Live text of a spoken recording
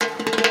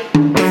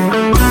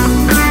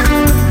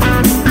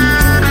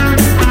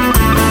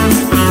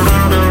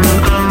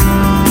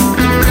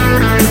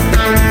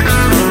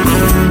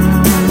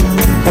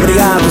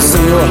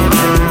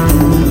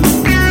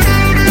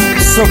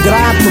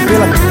grato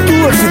pela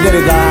tua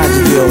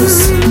fidelidade,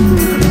 Deus.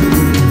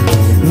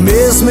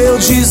 Mesmo eu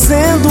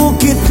dizendo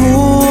que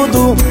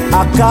tudo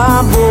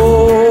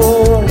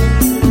acabou,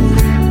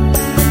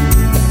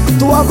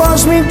 tua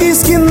voz me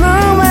diz que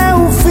não é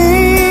o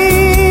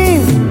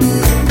fim.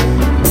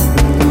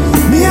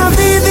 Minha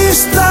vida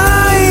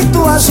está em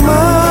tuas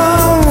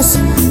mãos.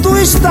 Tu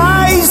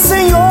estás,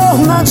 Senhor,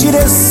 na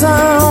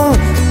direção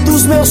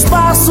dos meus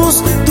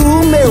passos,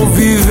 do meu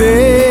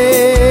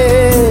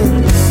viver.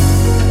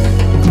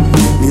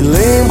 Me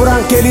lembro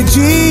aquele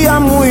dia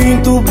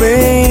muito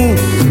bem,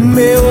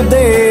 meu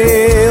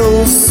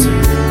Deus,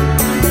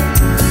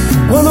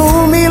 quando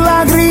um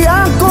milagre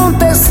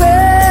aconteceu,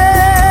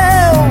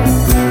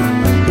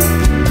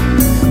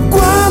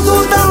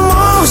 quando da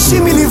morte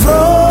me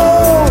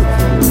livrou,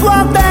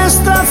 tua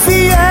destra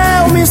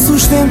fiel me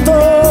sustentou.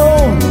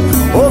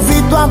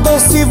 Ouvi tua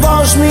doce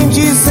voz me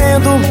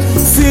dizendo: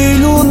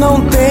 filho,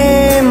 não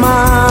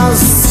temas.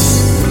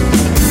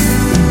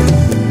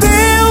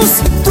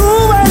 Deus,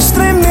 tu és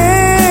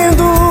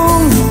tremendo.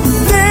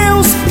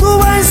 Deus,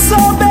 tu és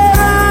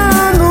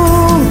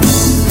soberano.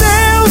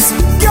 Deus,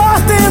 que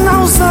ordena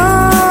aos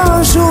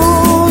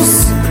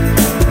anjos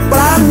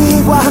pra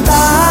me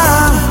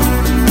guardar.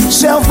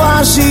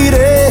 Jeová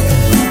Jireh,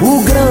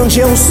 o grande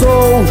eu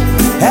sou,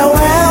 é o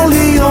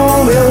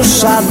Elion, El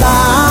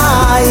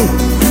Shaddai.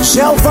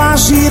 Jeová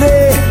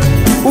Jireh,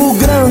 o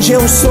grande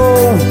eu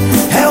sou,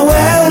 é o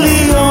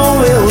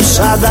Elion, El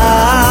Shaddai.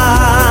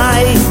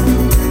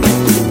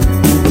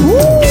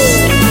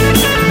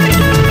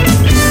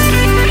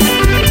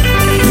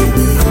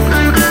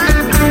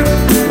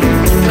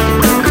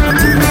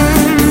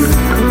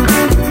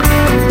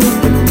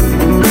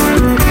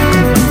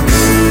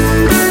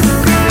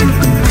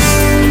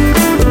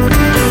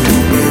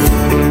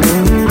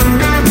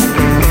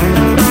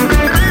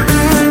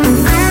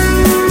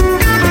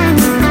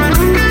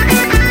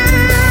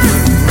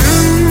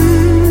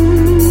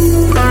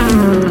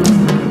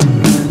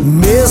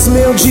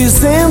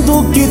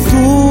 Dizendo que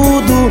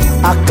tudo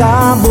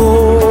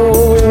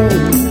acabou,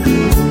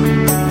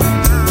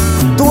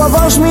 tua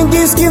voz me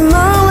diz que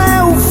não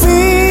é o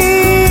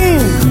fim.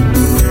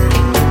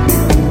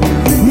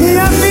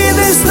 Minha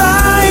vida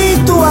está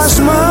em tuas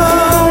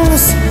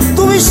mãos.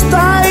 Tu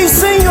estás,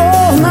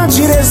 Senhor, na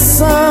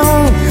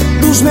direção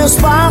dos meus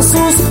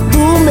passos,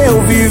 do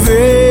meu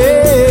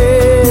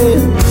viver.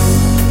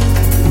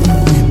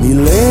 Me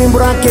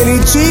lembro aquele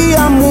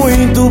dia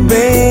muito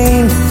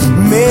bem,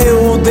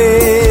 meu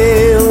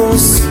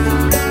Deus,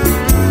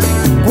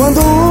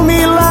 quando um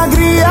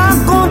milagre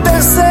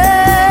aconteceu,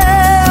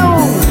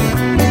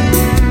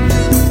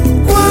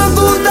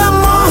 quando da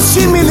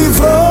morte me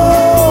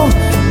livrou,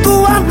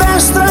 tua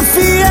destra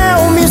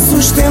fiel me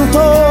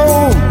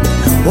sustentou.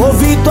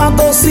 Ouvi tua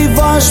doce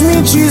voz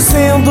me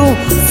dizendo: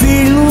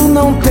 filho,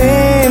 não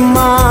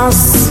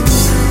temas.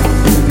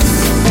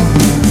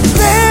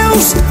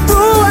 Deus,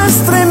 tu és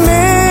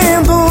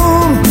tremendo.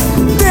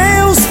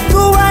 Deus,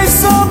 tu és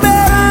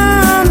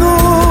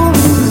soberano.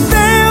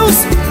 Deus,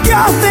 que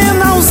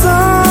ordena aos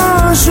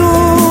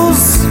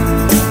anjos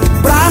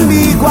pra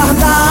me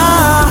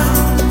guardar.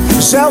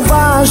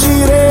 Jeová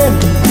Jireh,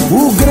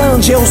 o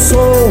grande eu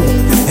sou,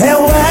 é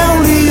o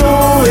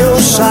Elion, El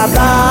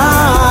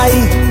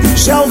Shaddai.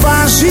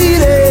 Jeová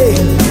Jireh,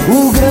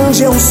 o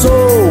grande eu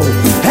sou,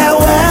 é o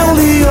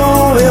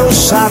Elion, El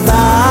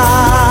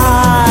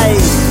Shaddai.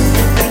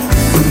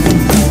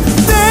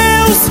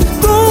 Deus,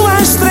 tu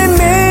és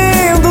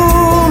tremendo.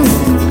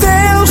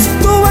 Deus,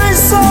 tu és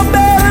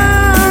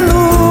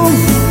soberano.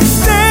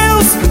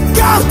 Deus,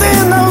 que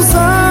ordena aos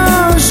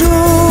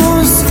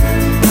anjos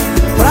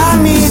pra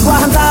me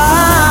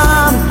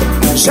guardar.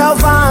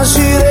 Jeová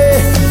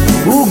Jireh,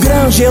 o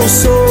grande eu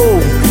sou,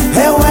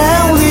 é o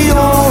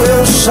Elion,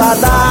 El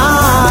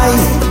Shaddai.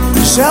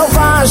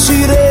 Jeová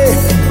Jireh,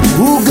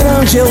 o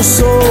grande eu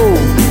sou,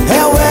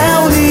 é o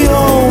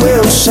Elion,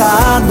 El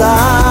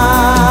Shaddai.